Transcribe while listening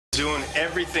Doing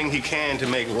everything he can to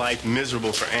make life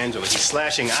miserable for Angela. He's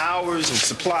slashing hours and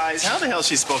supplies. How the hell is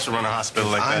she supposed to run a hospital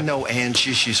like that? I know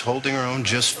Angie. She's holding her own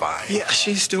just fine. Yeah,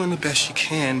 she's doing the best she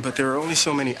can, but there are only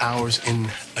so many hours in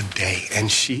a day,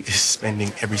 and she is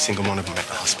spending every single one of them at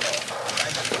the hospital.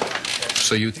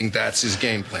 So you think that's his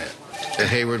game plan? That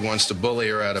Hayward wants to bully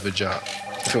her out of a job?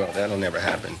 Well, that'll never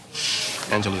happen.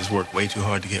 Angela's worked way too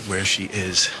hard to get where she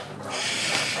is.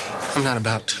 I'm not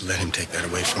about to let him take that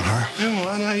away from her. Yeah, well,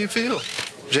 I know how you feel.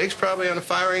 Jake's probably on a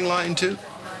firing line, too.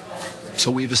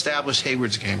 So we've established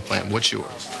Hayward's game plan. What's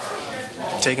yours?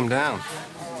 Take him down.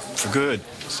 For good.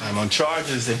 I'm on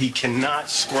charges that he cannot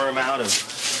squirm out of.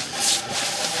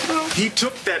 Well, he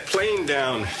took that plane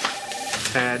down,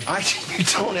 Tad. You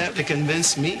don't have to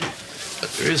convince me.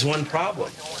 But there is one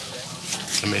problem.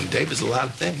 I mean, David's a lot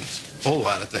of things. A whole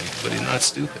lot of things, but he's not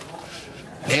stupid.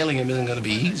 Nailing him isn't going to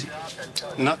be easy.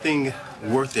 Nothing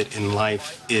worth it in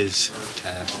life is,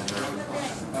 Tad.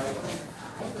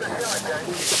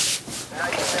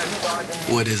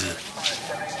 What is it?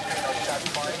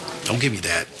 Don't give me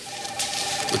that.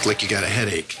 Look like you got a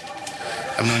headache.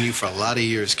 I've known you for a lot of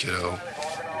years, kiddo.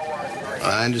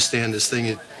 I understand this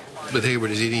thing with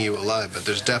Hayward is eating you alive, but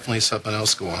there's definitely something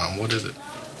else going on. What is it?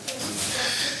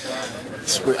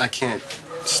 I can't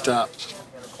stop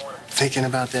thinking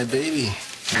about that baby.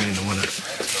 I mean, the one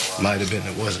that might have been,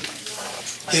 it wasn't.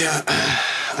 Yeah,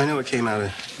 I know it came out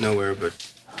of nowhere, but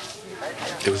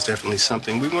it was definitely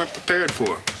something we weren't prepared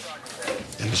for.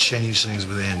 And it changed things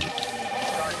with Angie.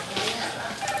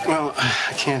 Well,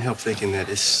 I can't help thinking that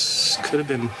this could have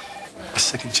been a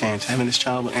second chance. Having this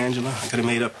child with Angela, I could have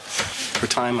made up for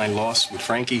time I lost with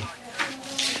Frankie.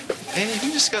 Annie, have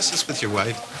you discussed this with your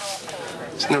wife?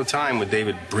 There's no time with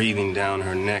David breathing down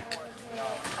her neck.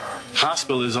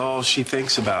 Hospital is all she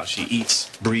thinks about. She eats,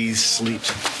 breathes, sleeps.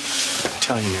 I'm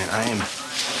telling you, man, I am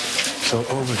so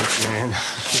over this, man.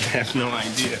 You have no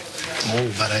idea. Oh,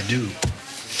 but I do.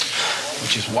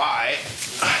 Which is why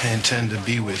I intend to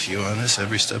be with you on this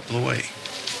every step of the way.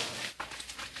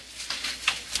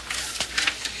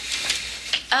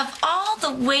 Of all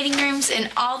the waiting rooms in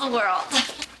all the world.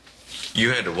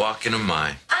 You had to walk into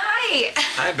mine. Hi.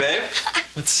 Hi, babe.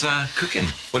 What's cooking?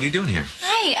 What are you doing here?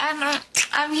 Hi,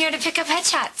 I'm here to pick up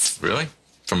headshots. Really?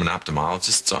 From an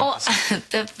ophthalmologist's office? Well,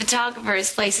 the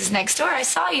photographer's place is next door. I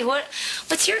saw you.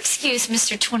 What's your excuse,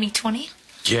 Mr. 2020?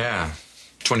 Yeah,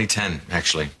 2010,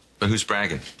 actually. But who's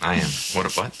bragging? I am.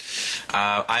 What?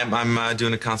 I'm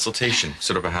doing a consultation,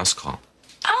 sort of a house call.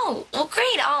 Oh, well,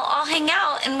 great. I'll hang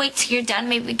out and wait till you're done.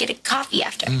 Maybe we get a coffee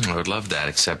after. I would love that,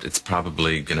 except it's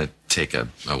probably going to take a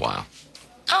while.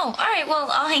 Oh, all right. Well,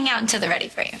 I'll hang out until they're ready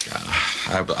for you.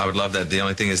 I would love that. The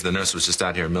only thing is the nurse was just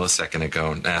out here a millisecond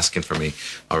ago and asking for me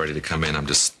already to come in. I'm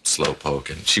just slow poke.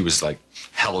 And she was like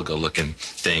Helga-looking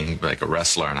thing, like a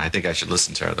wrestler. And I think I should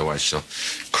listen to her, otherwise she'll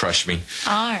crush me.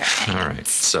 All right. All right.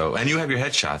 So, and you have your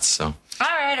headshots, so. All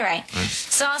right.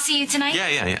 So I'll see you tonight?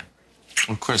 Yeah.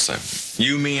 Of course I will.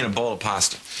 You, me, and a bowl of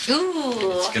pasta.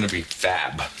 Ooh. It's going to be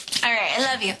fab. All right. I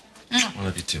love you. I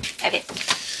love you, too. Love you.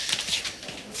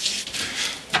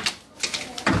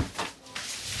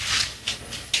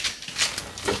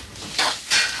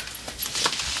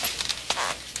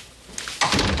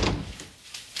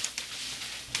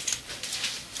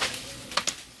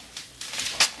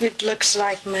 It looks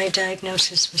like my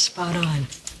diagnosis was spot on.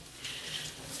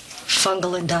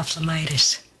 Fungal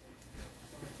endophthalmitis.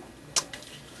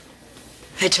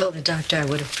 I told the doctor I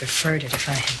would have preferred it if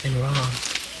I had been wrong.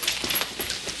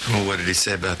 Well, what did he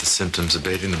say about the symptoms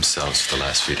abating themselves for the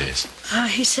last few days?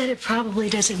 He said it probably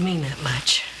doesn't mean that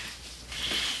much.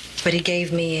 But he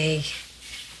gave me a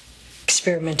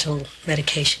experimental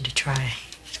medication to try.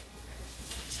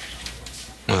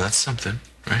 Well, that's something,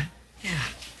 right? Yeah.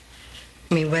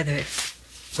 I mean, whether it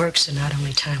works or not,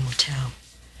 only time will tell.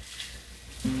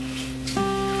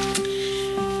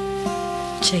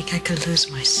 Jake, I could lose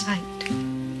my sight.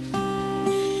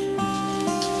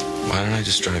 Why don't I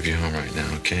just drive you home right now,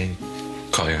 okay?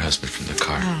 Call your husband from the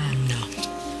car. No.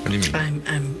 What do you mean?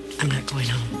 I'm not going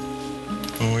home.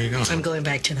 Well, where are you going? I'm going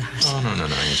back to the hospital. Oh, no,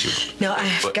 Angie. No,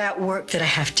 I've got work that I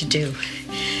have to do.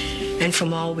 And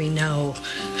from all we know,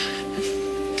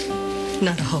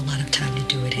 not a whole lot of time to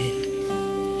do it in.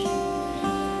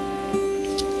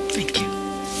 Thank you.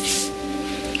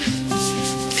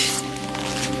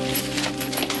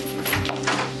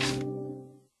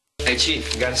 Hey,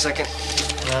 Chief, you got a second?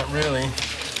 Not really.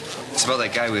 It's about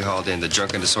that guy we hauled in, the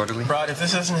drunk and disorderly. Rod, if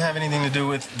this doesn't have anything to do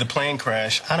with the plane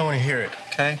crash, I don't want to hear it,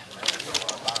 okay?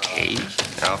 Okay,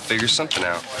 I'll figure something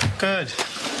out. Good.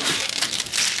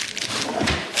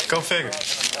 Go figure.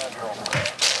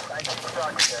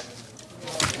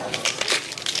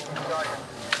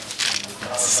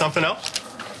 Something else?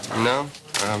 No.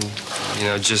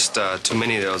 Just too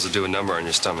many of those will do a number on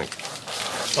your stomach.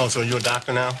 Oh, so you're a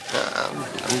doctor now?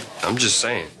 I'm just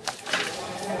saying.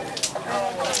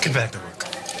 Let's get back to work.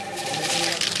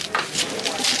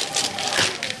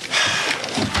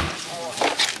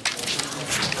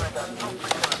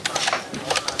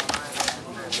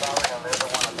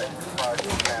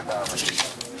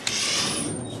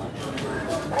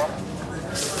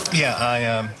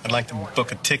 Yeah, I'd like to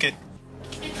book a ticket.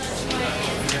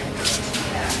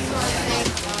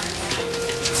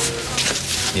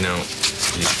 You know,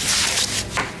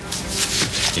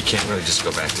 you can't really just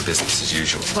go back to business as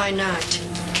usual. Why not?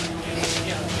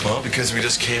 Well, because we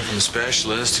just came from a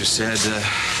specialist who said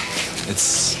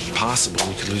it's possible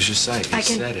you could lose your sight. He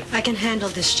said it. I can handle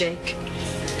this, Jake.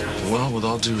 Well, with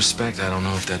all due respect, I don't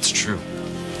know if that's true.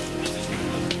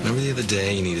 Remember the other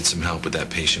day you needed some help with that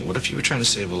patient? What if you were trying to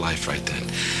save a life right then?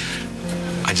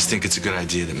 I just think it's a good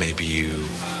idea that maybe you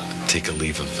take a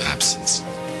leave of absence.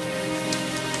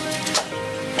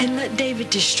 And let David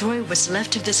destroy what's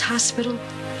left of this hospital?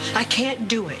 I can't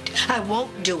do it. I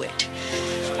won't do it.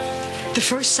 The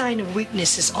first sign of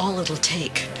weakness is all it'll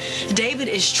take. David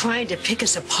is trying to pick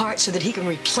us apart so that he can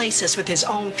replace us with his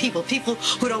own people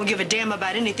who don't give a damn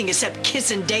about anything except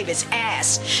kissing David's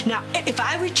ass. Now, if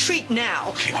I retreat now...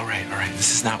 Okay, all right.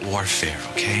 This is not warfare,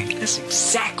 okay? That's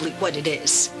exactly what it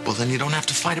is. Well, then you don't have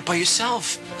to fight it by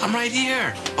yourself. I'm right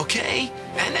here, okay?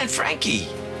 And Frankie.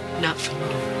 Not for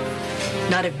long.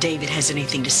 Not if David has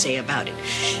anything to say about it.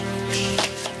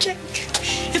 Jake,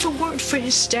 if it weren't for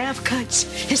his staff cuts,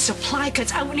 his supply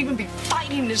cuts, I wouldn't even be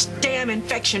fighting this damn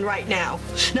infection right now.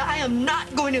 Now, I am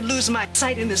not going to lose my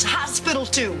sight in this hospital,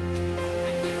 too.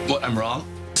 What, I'm wrong?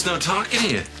 There's no talking to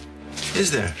you, is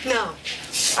there? No.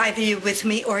 Either you're with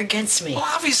me or against me. Well,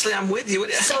 obviously I'm with you.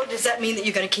 So does that mean that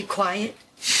you're going to keep quiet?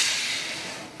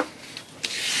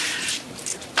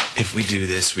 If we do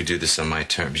this on my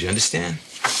terms. You understand?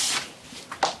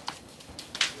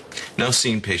 No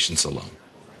seeing patients alone.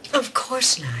 Of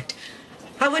course not.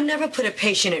 I would never put a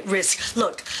patient at risk.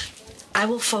 Look, I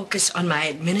will focus on my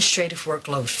administrative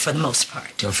workload for the most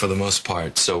part. No, for the most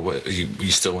part. So what, you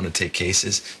still want to take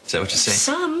cases? Is that what you're saying?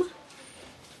 Some.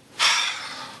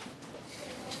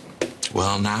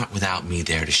 Well, not without me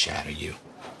there to shatter you.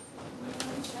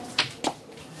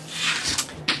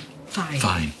 Fine.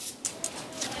 Fine.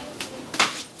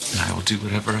 And I will do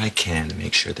whatever I can to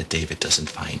make sure that David doesn't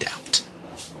find out.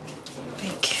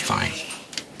 Thank you. Fine.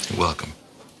 You're welcome.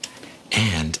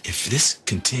 And if this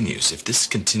continues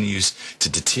to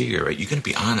deteriorate, you're going to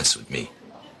be honest with me.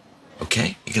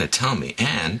 Okay? You're going to tell me,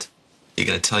 and you're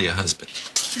going to tell your husband.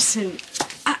 Listen,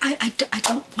 I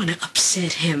don't want to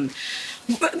upset him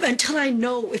until I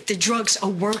know if the drugs are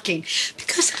working.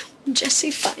 Because when Jesse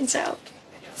finds out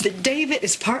that David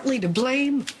is partly to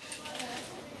blame...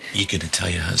 You're going to tell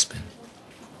your husband.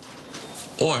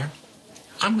 Or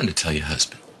I'm going to tell your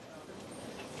husband.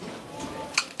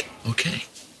 Okay.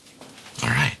 All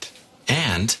right.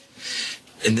 And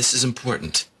this is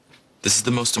important. This is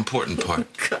the most important part.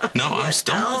 No, it's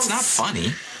not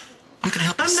funny. I'm going to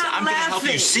help you. I'm going to help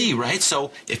you see, right?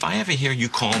 So if I ever hear you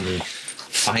call me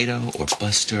Fido or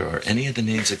Buster or any of the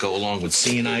names that go along with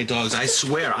seeing eye dogs, I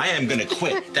swear I am going to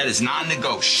quit. That is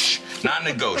non-negotiable.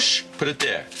 Non-negotiable. Put it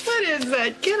there. What is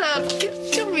that? Get up.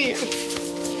 Come here.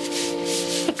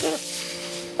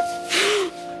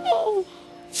 Oh,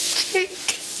 Jake.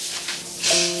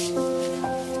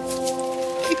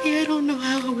 Baby, I don't know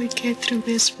how I would get through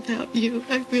this without you.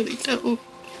 I really don't.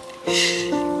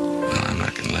 Well, I'm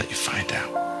not going to let you find out.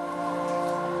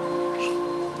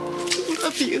 I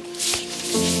love you.